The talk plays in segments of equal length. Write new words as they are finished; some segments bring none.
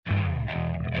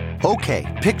Okay,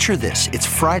 picture this. It's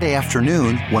Friday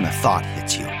afternoon when a thought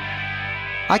hits you.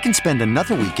 I can spend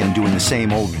another weekend doing the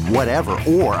same old whatever,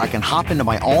 or I can hop into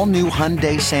my all-new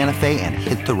Hyundai Santa Fe and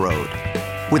hit the road.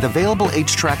 With available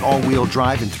H-Track all-wheel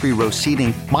drive and 3-row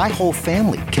seating, my whole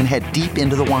family can head deep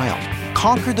into the wild.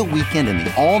 Conquer the weekend in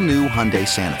the all-new Hyundai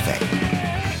Santa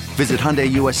Fe. Visit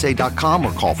HyundaiUSA.com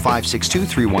or call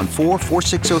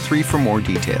 562-314-4603 for more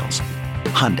details.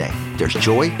 Hyundai, there's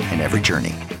joy in every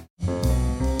journey.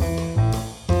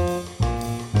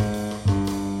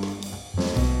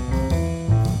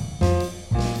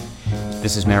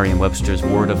 This is Merriam-Webster's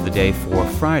Word of the Day for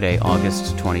Friday,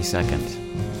 August 22nd.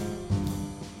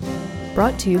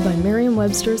 Brought to you by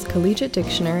Merriam-Webster's Collegiate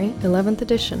Dictionary, 11th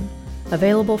edition.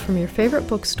 Available from your favorite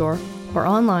bookstore or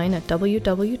online at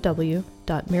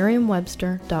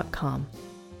www.merriam-webster.com.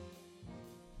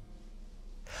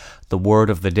 The word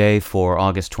of the day for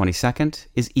August 22nd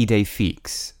is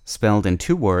idée-FEEKS, spelled in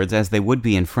two words as they would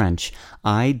be in French,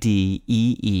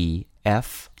 idée-FEEKS.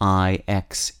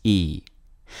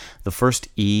 The first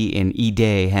E in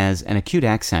idée has an acute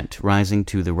accent rising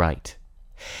to the right.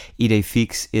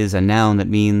 Idée-FEEKS is a noun that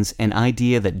means an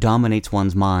idea that dominates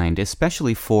one's mind,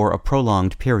 especially for a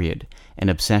prolonged period, an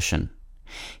obsession.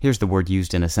 Here's the word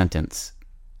used in a sentence.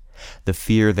 The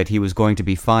fear that he was going to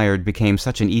be fired became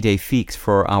such an idée-FEEKS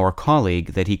for our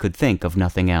colleague that he could think of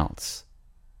nothing else.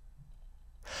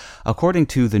 According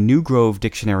to the New Grove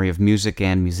Dictionary of Music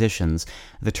and Musicians,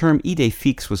 the term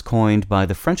idée-FEEKS was coined by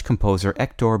the French composer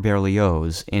Hector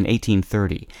Berlioz in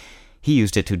 1830. He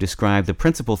used it to describe the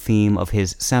principal theme of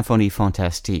his Symphonie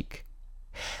fantastique.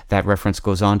 That reference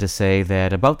goes on to say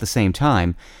that about the same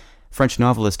time, French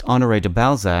novelist Honore de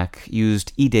Balzac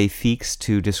used idée-FEEKS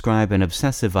to describe an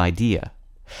obsessive idea.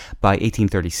 By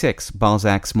 1836,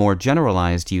 Balzac's more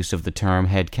generalized use of the term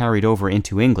had carried over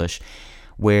into English,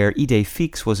 where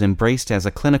idée-FEEKS was embraced as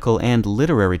a clinical and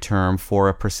literary term for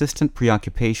a persistent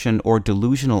preoccupation or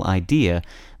delusional idea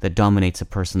that dominates a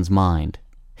person's mind.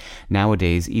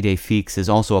 Nowadays, idée-FEEKS is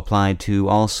also applied to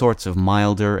all sorts of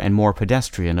milder and more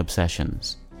pedestrian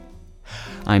obsessions.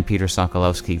 I'm Peter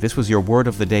Sokolowski. This was your Word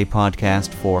of the Day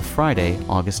podcast for Friday,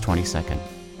 August 22nd.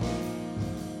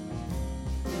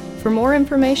 For more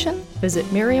information,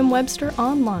 visit Merriam-Webster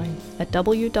online at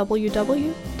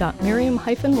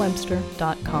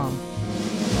www.merriam-webster.com.